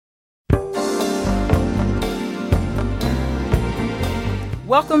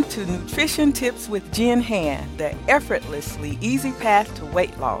Welcome to Nutrition Tips with Jenn Hand, the effortlessly easy path to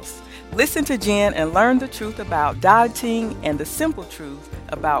weight loss. Listen to Jenn and learn the truth about dieting and the simple truth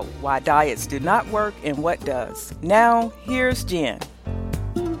about why diets do not work and what does. Now, here's Jenn.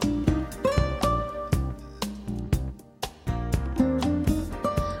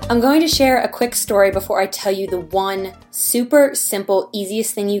 I'm going to share a quick story before I tell you the one super simple,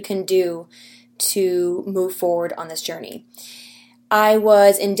 easiest thing you can do to move forward on this journey. I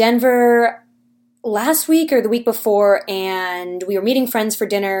was in Denver last week or the week before, and we were meeting friends for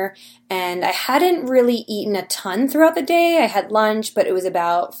dinner, and I hadn't really eaten a ton throughout the day. I had lunch, but it was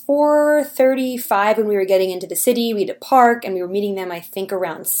about 4:35 when we were getting into the city. We had a park, and we were meeting them, I think,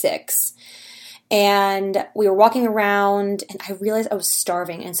 around 6. And we were walking around, and I realized I was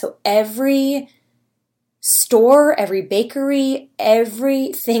starving. And so every store, every bakery,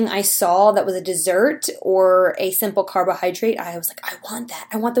 everything I saw that was a dessert or a simple carbohydrate, I was like, I want that.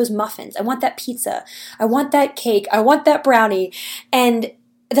 I want those muffins. I want that pizza. I want that cake. I want that brownie. And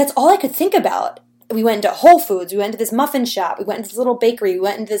that's all I could think about. We went into Whole Foods. We went into this muffin shop. We went into this little bakery. We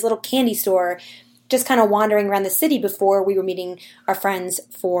went into this little candy store, just kind of wandering around the city before we were meeting our friends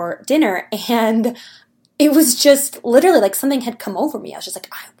for dinner. And it was just literally like something had come over me. I was just like,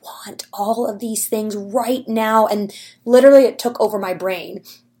 I want all of these things right now. And literally it took over my brain.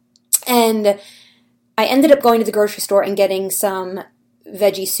 And I ended up going to the grocery store and getting some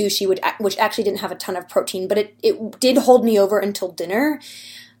veggie sushi, which actually didn't have a ton of protein, but it did hold me over until dinner,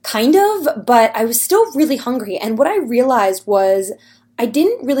 kind of, but I was still really hungry. And what I realized was I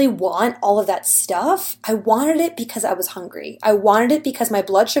didn't really want all of that stuff. I wanted it because I was hungry. I wanted it because my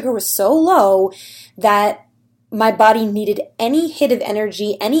blood sugar was so low that my body needed any hit of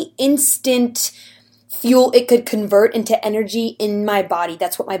energy, any instant fuel it could convert into energy in my body.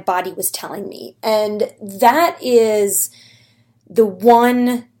 That's what my body was telling me. And that is the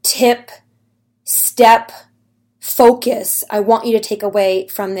one tip, step, focus I want you to take away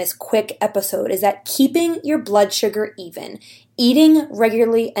from this quick episode is that keeping your blood sugar even, eating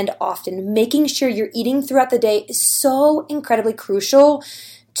regularly and often, making sure you're eating throughout the day is so incredibly crucial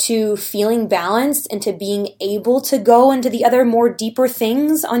to feeling balanced and to being able to go into the other more deeper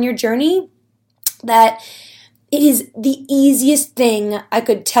things on your journey, that it is the easiest thing I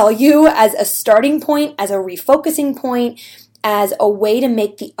could tell you as a starting point, as a refocusing point, as a way to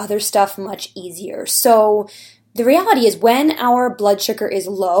make the other stuff much easier. So the reality is when our blood sugar is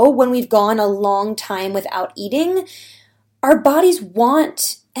low, when we've gone a long time without eating, our bodies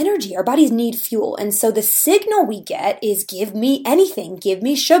want energy. Our bodies need fuel. And so the signal we get is give me anything, give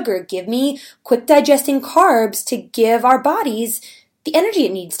me sugar, give me quick digesting carbs to give our bodies the energy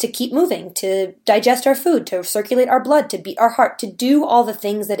it needs to keep moving, to digest our food, to circulate our blood, to beat our heart, to do all the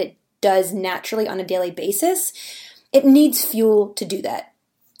things that it does naturally on a daily basis. It needs fuel to do that.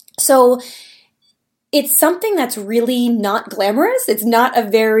 So it's something that's really not glamorous. It's not a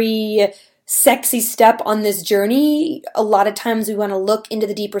very sexy step on this journey. A lot of times we want to look into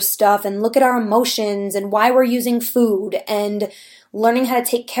the deeper stuff and look at our emotions and why we're using food and learning how to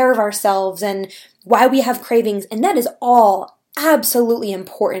take care of ourselves and why we have cravings. And that is all absolutely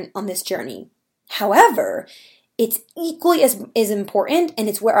important on this journey. However, it's equally as important, and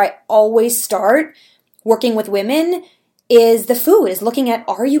it's where I always start working with women, is the food, is looking at,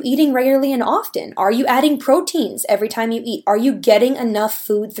 are you eating regularly and often? Are you adding proteins every time you eat? Are you getting enough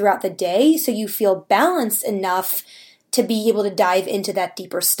food throughout the day so you feel balanced enough to be able to dive into that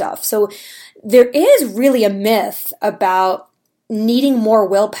deeper stuff? So there is really a myth about needing more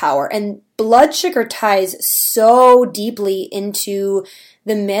willpower, and blood sugar ties so deeply into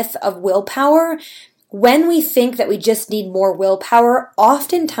the myth of willpower. When we think that we just need more willpower,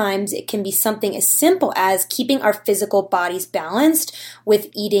 oftentimes it can be something as simple as keeping our physical bodies balanced with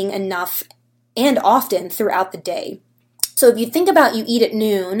eating enough and often throughout the day. So if you think about you eat at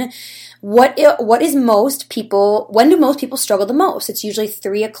noon, when do most people struggle the most? It's usually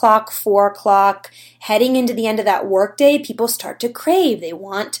 3 o'clock, 4 o'clock, heading into the end of that workday, people start to crave. They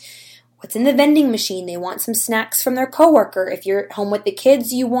want what's in the vending machine. They want some snacks from their coworker. If you're at home with the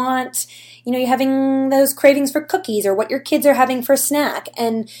kids, you're having those cravings for cookies or what your kids are having for a snack.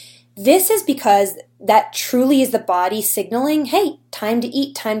 And this is because that truly is the body signaling, hey, time to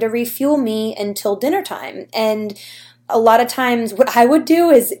eat, time to refuel me until dinner time. And a lot of times what I would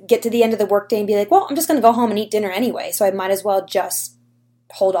do is get to the end of the workday and be like, well, I'm just going to go home and eat dinner anyway. So I might as well just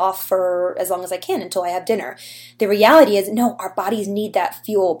hold off for as long as I can until I have dinner. The reality is, no, our bodies need that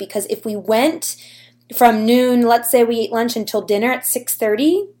fuel, because if we went from noon, let's say we ate lunch until dinner at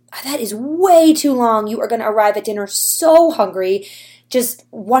 6:30, that is way too long. You are going to arrive at dinner so hungry, just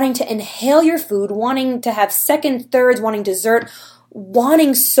wanting to inhale your food, wanting to have second, thirds, wanting dessert,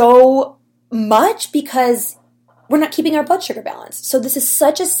 wanting so much because we're not keeping our blood sugar balanced. So this is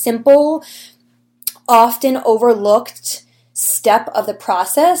such a simple, often overlooked step of the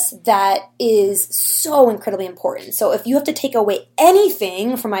process that is so incredibly important. So if you have to take away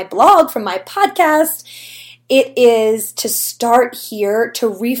anything from my blog, from my podcast, it is to start here, to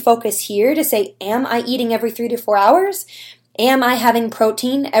refocus here, to say, am I eating every 3 to 4 hours? Am I having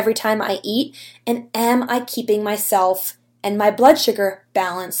protein every time I eat? And am I keeping myself and my blood sugar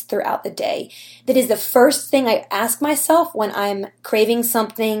balanced throughout the day? That is the first thing I ask myself when I'm craving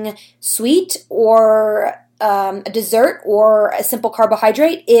something sweet or a dessert or a simple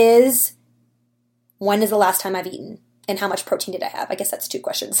carbohydrate is, when is the last time I've eaten? And how much protein did I have? I guess that's 2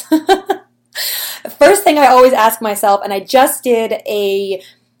 questions. The first thing I always ask myself, and I just did a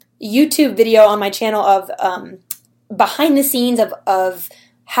YouTube video on my channel of behind the scenes of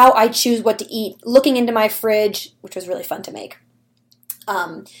how I choose what to eat, looking into my fridge, which was really fun to make.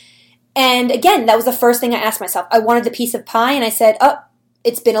 And again, that was the first thing I asked myself. I wanted the piece of pie, and I said,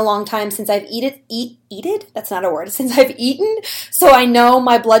 it's been a long time since I've eaten. That's not a word. Since I've eaten. So I know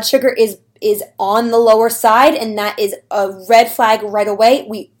my blood sugar is on the lower side, and that is a red flag right away.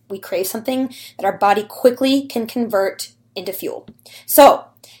 We crave something that our body quickly can convert into fuel. So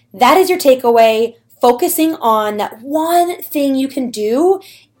that is your takeaway, focusing on that one thing you can do,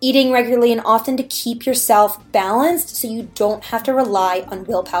 eating regularly and often to keep yourself balanced so you don't have to rely on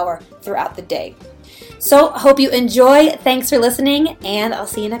willpower throughout the day. So I hope you enjoy. Thanks for listening, and I'll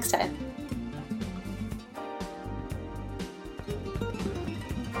see you next time.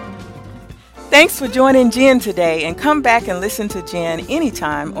 Thanks for joining Jenn today, and come back and listen to Jenn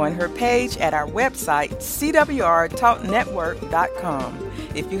anytime on her page at our website, CWRTalkNetwork.com.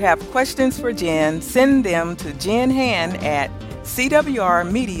 If you have questions for Jenn, send them to Jenn Hand at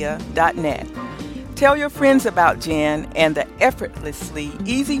CWRmedia.net. Tell your friends about Jenn and the Effortlessly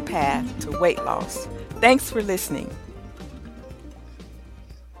Easy Path to Weight Loss. Thanks for listening.